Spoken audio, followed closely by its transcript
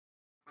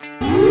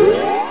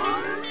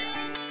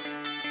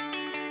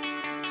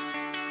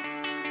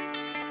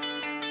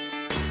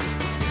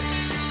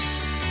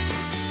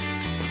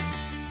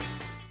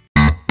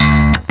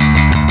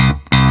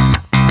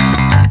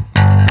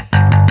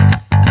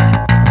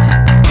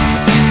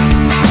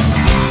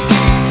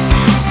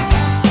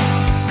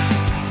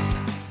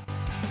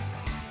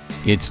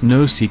It's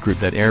no secret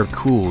that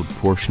air-cooled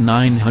Porsche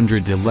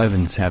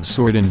 911s have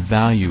soared in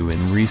value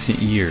in recent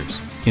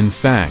years. In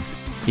fact,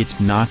 it's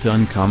not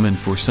uncommon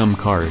for some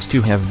cars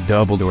to have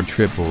doubled or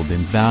tripled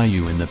in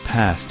value in the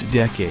past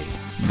decade.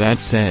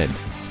 That said,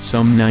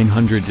 some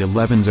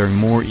 911s are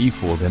more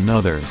equal than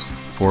others.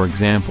 For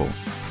example,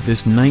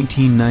 this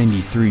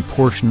 1993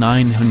 Porsche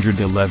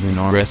 911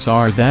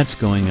 RSR that's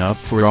going up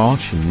for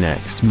auction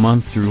next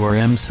month through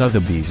RM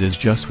Sotheby's is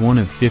just one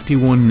of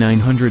 51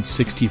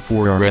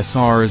 964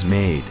 RSRs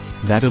made.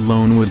 That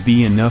alone would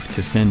be enough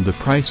to send the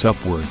price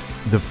upward.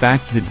 The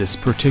fact that this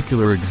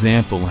particular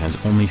example has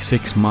only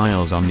 6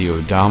 miles on the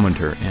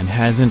odometer and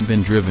hasn't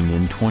been driven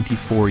in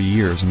 24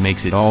 years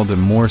makes it all the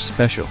more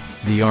special.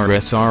 The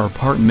RSR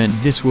part meant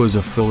this was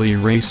a fully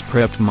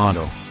race-prepped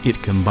model.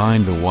 It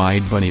combined the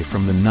wide body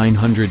from the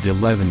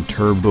 911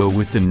 Turbo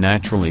with the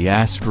naturally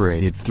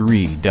aspirated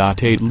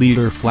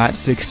 3.8-liter flat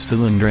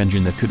 6-cylinder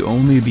engine that could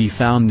only be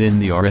found in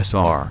the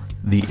RSR.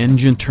 The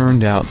engine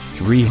turned out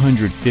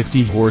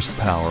 350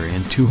 horsepower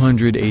and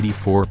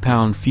 284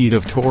 pound-feet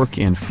of torque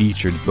and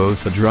featured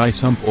both a dry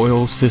sump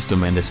oil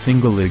system and a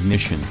single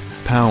ignition.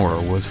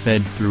 Power was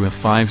fed through a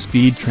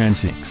 5-speed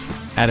transmix.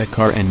 At a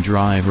car and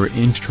driver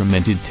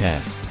instrumented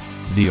test,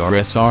 the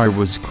RSR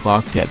was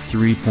clocked at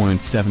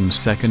 3.7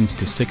 seconds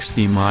to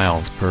 60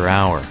 miles per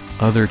hour.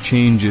 Other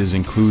changes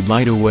include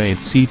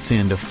lighter-weight seats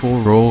and a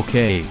full roll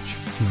cage.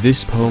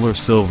 This polar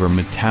silver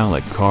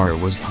metallic car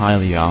was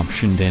highly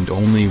optioned and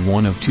only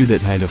one of two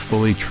that had a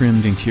fully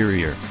trimmed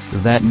interior.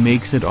 That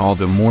makes it all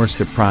the more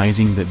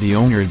surprising that the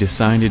owner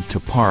decided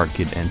to park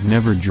it and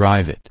never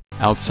drive it.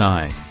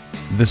 Outside,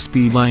 the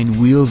Speedline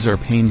wheels are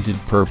painted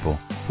purple,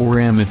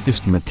 or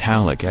amethyst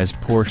metallic as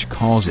Porsche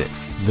calls it.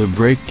 The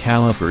brake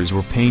calipers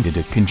were painted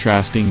a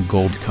contrasting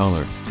gold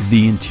color.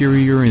 The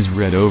interior is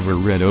red over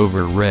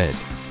red,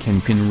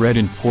 can red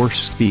in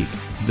Porsche speak.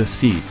 The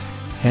seats,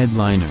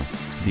 headliner,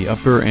 the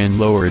upper and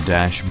lower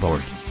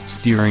dashboard,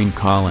 steering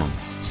column,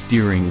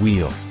 steering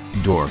wheel,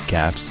 door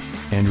caps,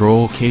 and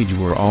roll cage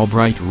were all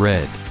bright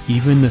red.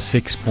 Even the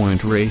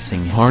 6-point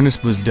racing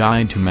harness was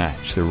dyed to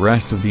match the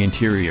rest of the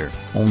interior.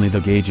 Only the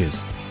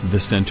gauges, the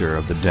center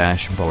of the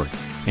dashboard,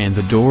 and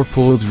the door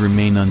pulls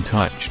remain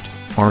untouched.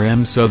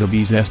 RM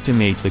Sotheby's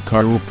estimates the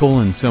car will pull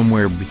in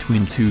somewhere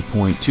between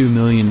 $2.2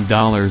 million and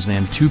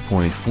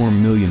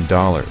 $2.4 million.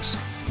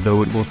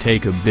 Though it will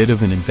take a bit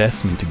of an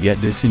investment to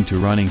get this into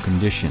running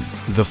condition.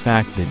 The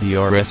fact that the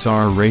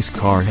RSR race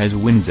car has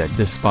wins at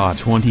the Spa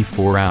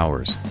 24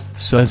 hours,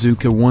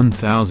 Suzuka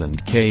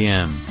 1000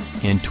 km,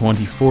 and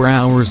 24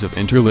 hours of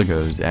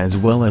Interlagos as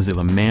well as a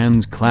Le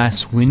Mans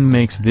class win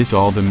makes this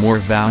all the more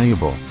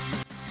valuable.